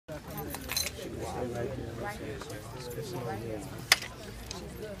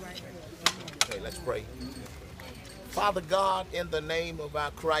Okay, let's pray. Father God, in the name of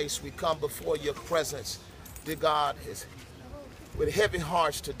our Christ, we come before your presence. Dear God, with heavy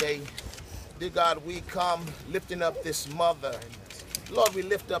hearts today. Dear God, we come lifting up this mother. Lord, we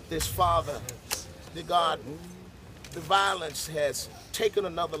lift up this father. Dear God, the violence has taken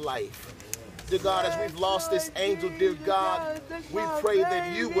another life. Dear God, as we've lost this angel, dear God, we pray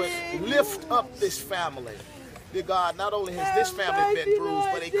that you would lift up this family. Dear God, not only has this family been bruised,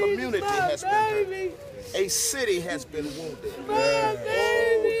 but a community has been hurt. A city has been wounded. Oh,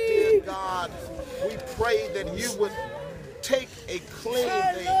 dear God, we pray that you would take a clean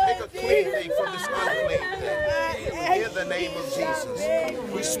thing, make a clean thing from this unclean thing. In the name of Jesus.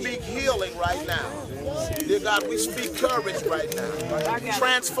 We speak healing right now. Dear God, we speak courage right now.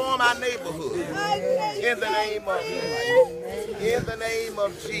 Transform our neighborhood. In the name of Jesus. In the name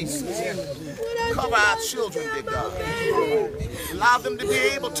of Jesus. Cover our children, dear God. Allow them to be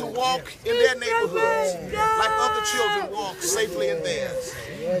able to walk in their neighborhoods like other children walk safely in theirs.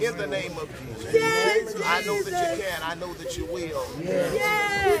 In the name of Jesus. I know that you can. I know that you will.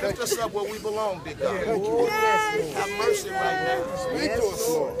 Lift us up where we belong, dear God. Have mercy right now.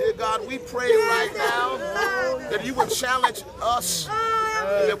 Dear God, we pray right now that you would challenge us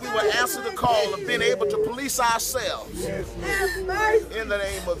and that we would answer the call of being able to police ourselves. In the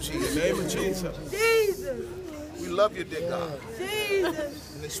name of Jesus. In the name of Jesus. We love you, dear God.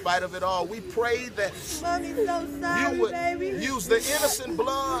 And in spite of it all, we pray that you would use the innocent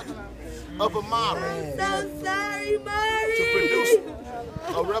blood of Amari to produce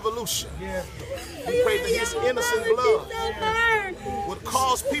a revolution. We pray that his innocent blood would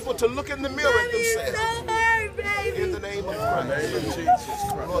cause people to look in the mirror at themselves. In the name of Christ.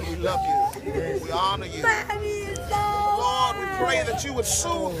 Lord, we love you. We honor you. Lord, we pray that you would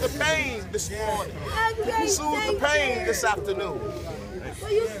soothe the pain this morning. Soothe the pain this afternoon.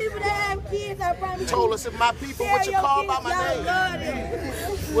 You people that have kids, I promise you told us if my people, which are called by my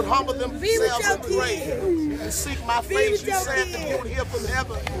name, would humble themselves and pray and seek my face, you said that you would hear from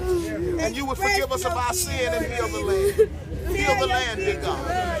heaven and you would forgive us of our sin and heal the land. Heal the land, dear God.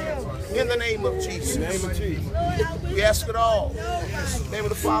 In the name of Jesus. In the name of Jesus. We ask it all. In the name of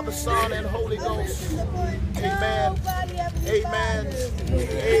the Father, Son, and Holy Ghost. Amen. Amen.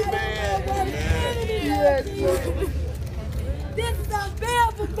 Amen. This is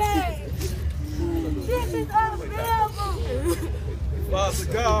unbearable, babe. This is unbearable. Father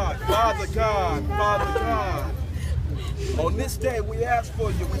God, Father God, Father God. On this day we ask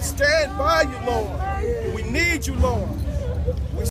for you. We stand by you, Lord. We need you, Lord.